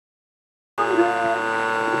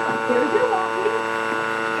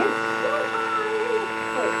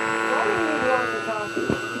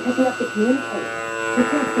communicate. You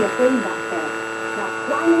can't see a thing back there. Now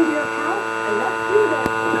climb into your house and let's do this.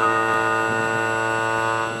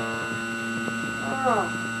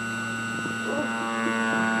 Oh.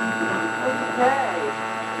 Okay.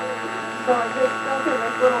 So I just stuck in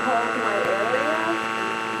this little hole to my area?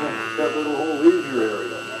 Yes, that little hole is your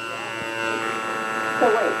area. So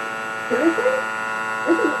wait, seriously?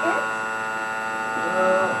 This is it?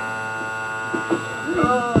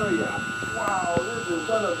 Oh yeah. Wow, this is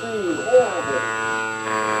gonna be horrible.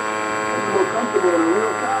 I'm so comfortable in a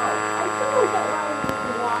real cow. I feel like that line of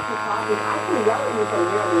these walkie-talkies. I can yell at you from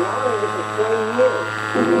here, but now I get to explain you.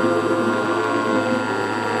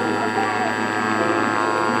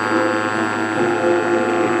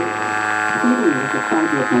 Stevie was a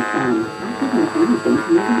 5-year-old son. After her anything,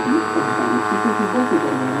 he even asked for them because he wasn't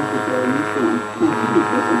getting the necessary nutrients. Now, Stevie's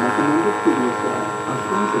was recommended previously. A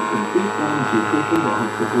source of complete balanced nutrition that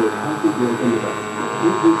helps support healthy growth and development.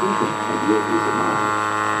 Good nutrition and your peace of mind.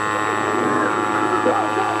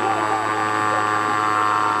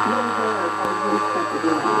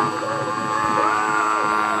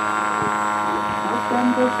 Help them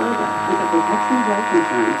go further with a protection life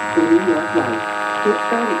insurance from New York Life. Get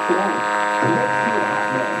started today. Let's see what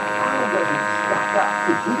happens. Al doesn't stock up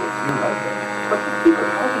to do it, you know. But the people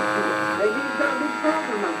always do it. Maybe he's got a big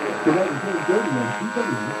problem up there. So that was his dirty and she's a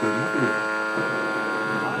little bit of it.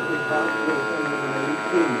 I think that's the thing with the lady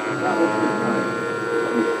too. That was the time.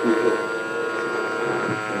 He's stupid.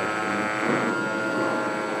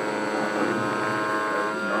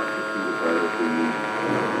 Not to see the priority need.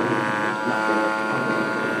 Not that.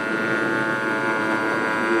 The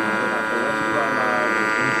rest of our lives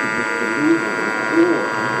is insignificant or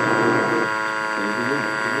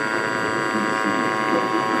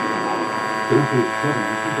Don't take 7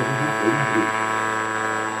 and she doesn't have to eat it.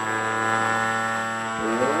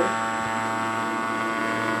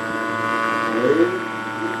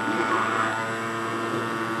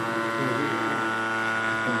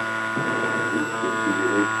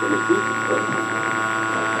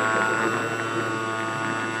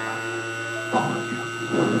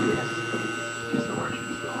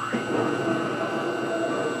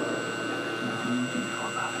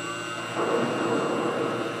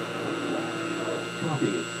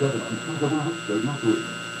 Coffee at 7 and she's about to not do it.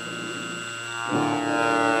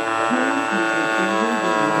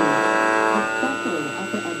 Especially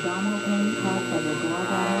after abdominal pain caused by the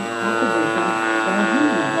gallbladder, activation, or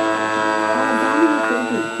hemorrhage. Our abdominal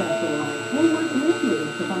surgery specialists will work with you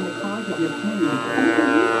to find the cause of your pain. And if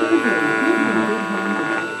you need surgery, you're in good hands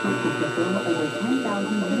with experts who perform over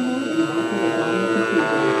 10,000 minimally invasive abdominal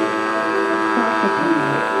procedures. Stop the pain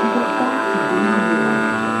and get back to being you.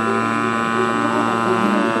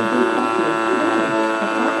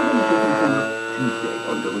 Tuesday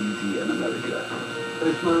on WGN America.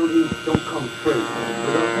 This mountain don't come free. They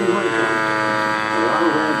got to pay money for it. A lot of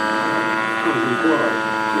rent comes in blood.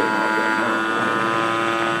 Get out there now.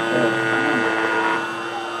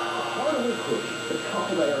 What do we push? The top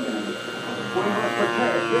of the organization. We must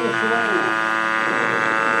protect this land.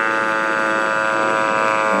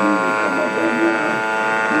 Come up there now.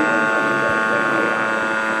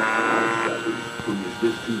 Premieres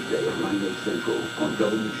this Tuesday at 9/8 Central on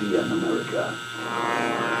WGN America.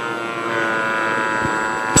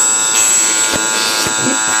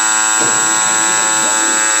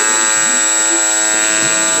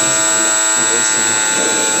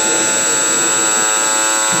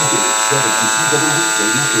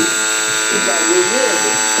 We've got new year.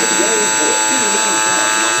 Ready for it. Get a little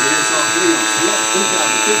time off the SRP on select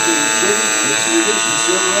 2015 Chevy Mitsubishi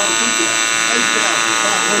Silverado pickup. $8,500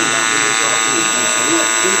 off the SRP on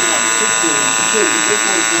select 2016 Chevy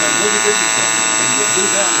 8.5 Mitsubishi truck. And get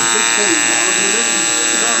 2016 Malibu Liberty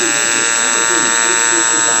starting at just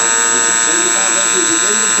 $17,865. Visit 75 acres of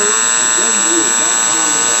inventory at JamesWood.com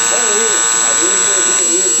today. Hey, here. I've been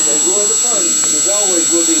here since they go into fun. And as always,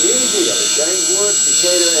 we'll be easy at James Wood,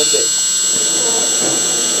 Decatur, and Dick.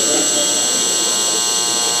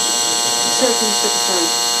 Surgeon for the front.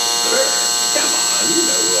 Sure. Come on, you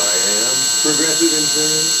know who I am. Progressive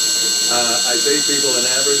Insurance. I save people an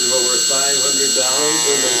average of over $500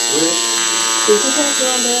 when they switch. Who's the pressure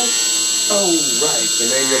on this? Oh, right, the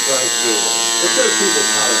name your price tool. It says people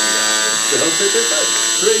policy hours to help fit their budget.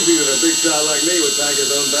 Crazy that a big shot like me would pack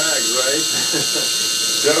his own bags, right?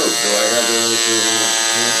 So, do I have the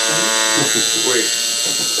Wait.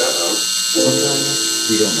 Uh-oh. Sometimes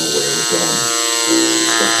we don't know where we're going,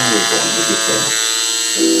 but how we're going to get there.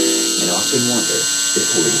 And often wonder if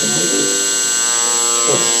we'll even make it.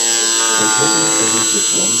 But by taking things just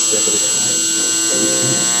one step at a time, we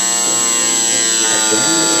can. At John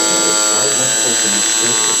Lewis, our one-person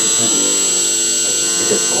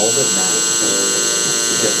Because all that matters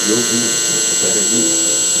is that you'll be a better you.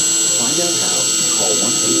 To find out how, call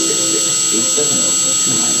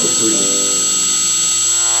 1-866-870-2903.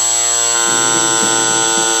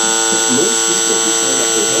 Most people who sign up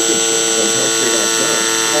for health insurance on healthcare.gov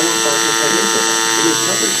qualify for financial help to make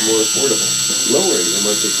coverage more affordable, lowering their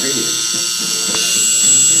monthly premiums.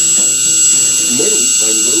 Many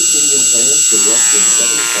find low premium plans for less than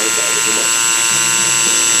 $75 a month.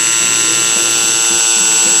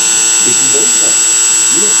 If you don't cover,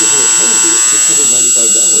 you have to pay a penalty of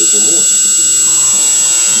 $695 or more.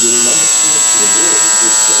 Your last chance to enroll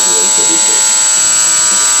is January 31st.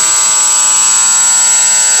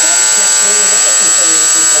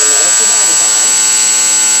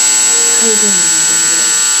 How you doing?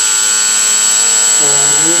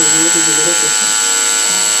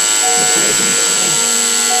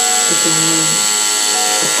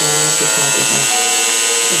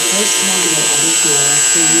 The first time that I was here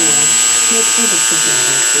last year, make sure the second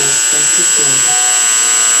half was just as good.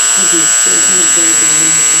 I do still have very good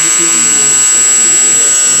as my mom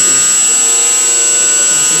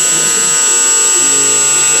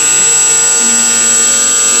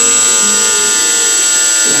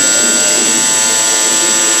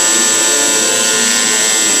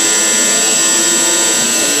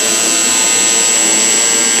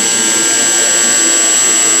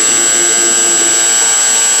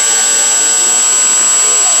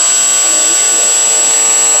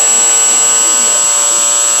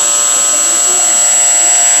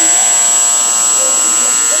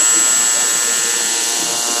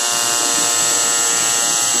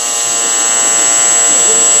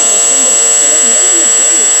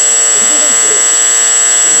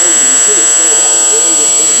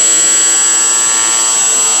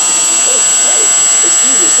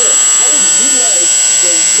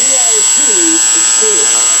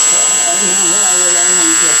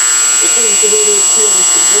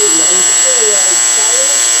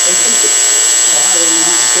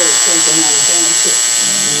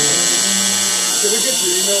Can we get your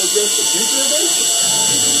email address for future events?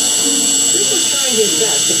 People trying his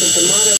best to put the motto